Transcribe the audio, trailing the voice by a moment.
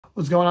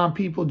What's going on,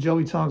 people?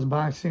 Joey Talks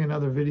Boxing,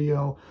 another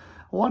video.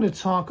 I want to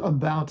talk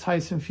about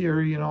Tyson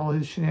Fury and all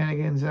his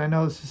shenanigans. And I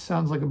know this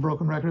sounds like a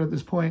broken record at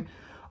this point,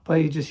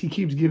 but he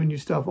keeps giving you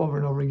stuff over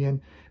and over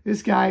again.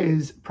 This guy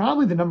is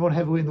probably the #1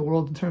 heavyweight in the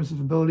world in terms of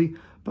ability.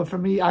 But for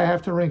me, I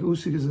have to rank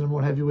Usyk as the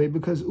 #1 heavyweight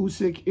because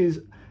Usyk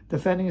is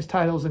defending his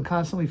titles and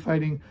constantly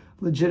fighting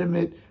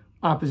legitimate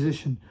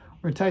opposition,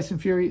 where Tyson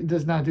Fury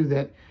does not do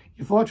that.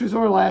 You fought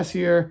Tresor last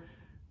year.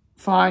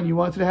 Fine, you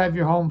wanted to have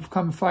your home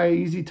come fight,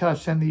 easy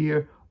touch, end the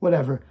year,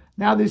 whatever.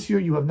 Now this year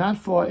you have not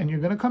fought, and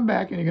you're going to come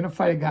back and you're going to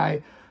fight a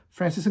guy,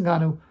 Francis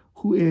Ngannou,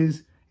 who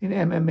is an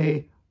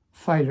MMA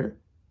fighter.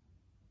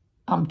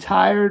 I'm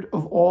tired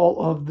of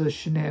all of the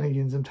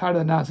shenanigans. I'm tired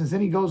of the nonsense.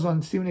 Then he goes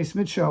on Stephen A.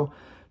 Smith's show,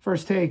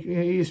 First Take,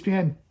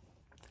 ESPN.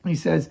 He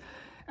says,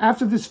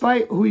 after this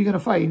fight, who are you going to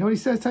fight? You know what he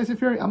says, Tyson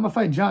Fury? I'm going to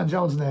fight John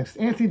Jones next.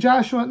 Anthony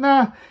Joshua?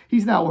 Nah,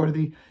 he's not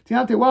worthy.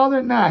 Deontay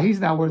Wilder? Nah,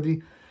 he's not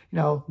worthy. You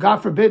know, God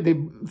forbid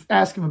they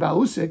ask him about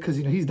Usyk because,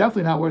 you know, he's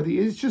definitely not worthy.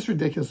 It's just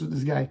ridiculous with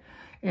this guy.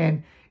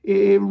 And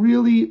it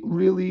really,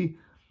 really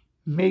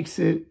makes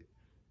it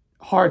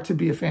hard to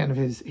be a fan of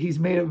his. He's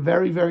made it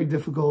very, very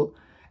difficult.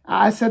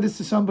 I said this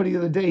to somebody the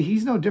other day.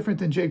 He's no different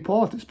than Jake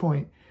Paul at this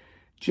point.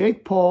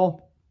 Jake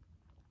Paul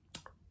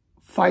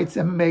fights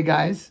MMA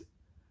guys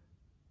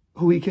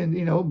who he can,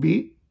 you know,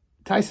 beat.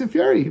 Tyson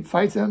Fury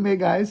fights MMA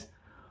guys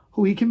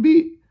who he can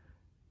beat.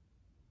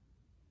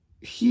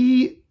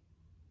 He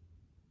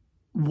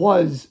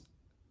was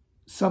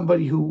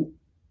somebody who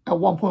at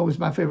one point was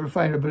my favorite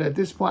fighter, but at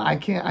this point I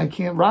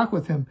can't rock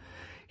with him.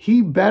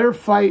 He better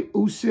fight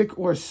Usyk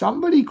or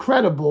somebody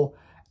credible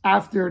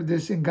after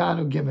this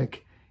Ngannou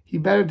gimmick. He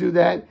better do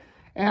that.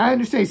 And I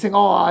understand he's saying,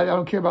 oh, I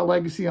don't care about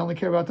legacy, I only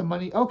care about the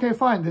money. Okay,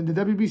 fine. Then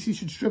the WBC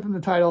should strip him the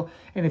title.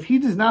 And if he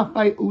does not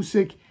fight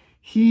Usyk,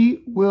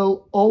 he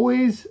will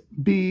always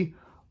be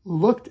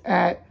looked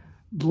at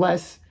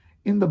less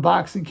in the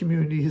boxing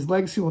community. His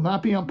legacy will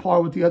not be on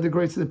par with the other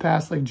greats of the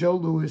past like Joe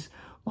Louis,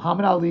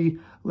 Muhammad Ali,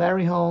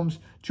 Larry Holmes,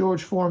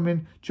 George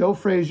Foreman, Joe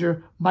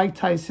Frazier, Mike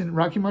Tyson,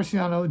 Rocky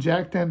Marciano,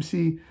 Jack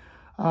Dempsey,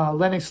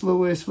 Lennox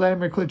Lewis,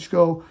 Vladimir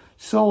Klitschko,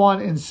 so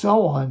on and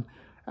so on.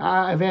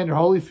 Evander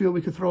Holyfield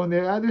we could throw in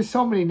there. There's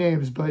so many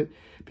names, but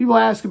people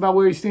ask about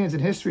where he stands in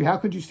history. How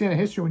could you stand in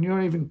history when you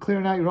aren't even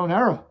clearing out your own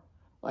era?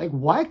 Like,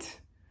 what?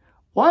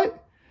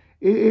 What?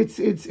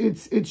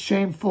 It's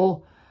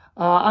shameful.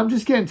 I'm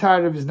just getting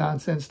tired of his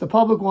nonsense. The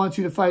public wants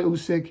you to fight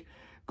Usyk.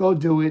 Go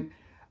do it.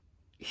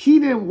 He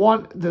didn't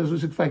want the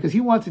Usyk fight because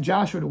he wanted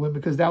Joshua to win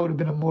because that would have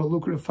been a more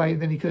lucrative fight.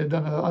 And then he could have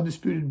done an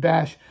undisputed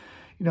bash,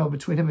 you know,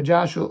 between him and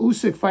Joshua.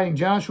 Usyk fighting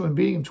Joshua and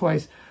beating him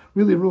twice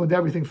really ruined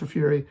everything for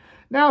Fury.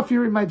 Now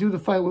Fury might do the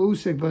fight with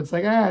Usyk, but it's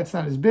like, it's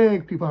not as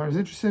big. People aren't as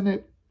interested in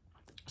it.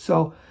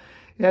 So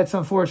that's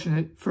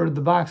unfortunate for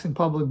the boxing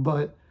public,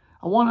 but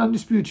I want an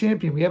undisputed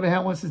champion. We haven't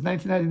had one since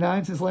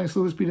 1999, since Lennox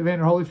Lewis beat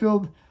Evander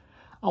Holyfield.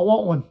 I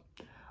want one.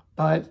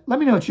 But let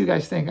me know what you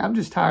guys think. I'm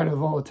just tired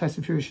of all the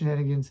Tyson Fury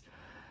shenanigans.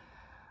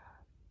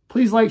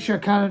 Please like, share,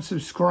 comment,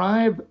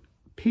 subscribe.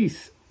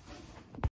 Peace.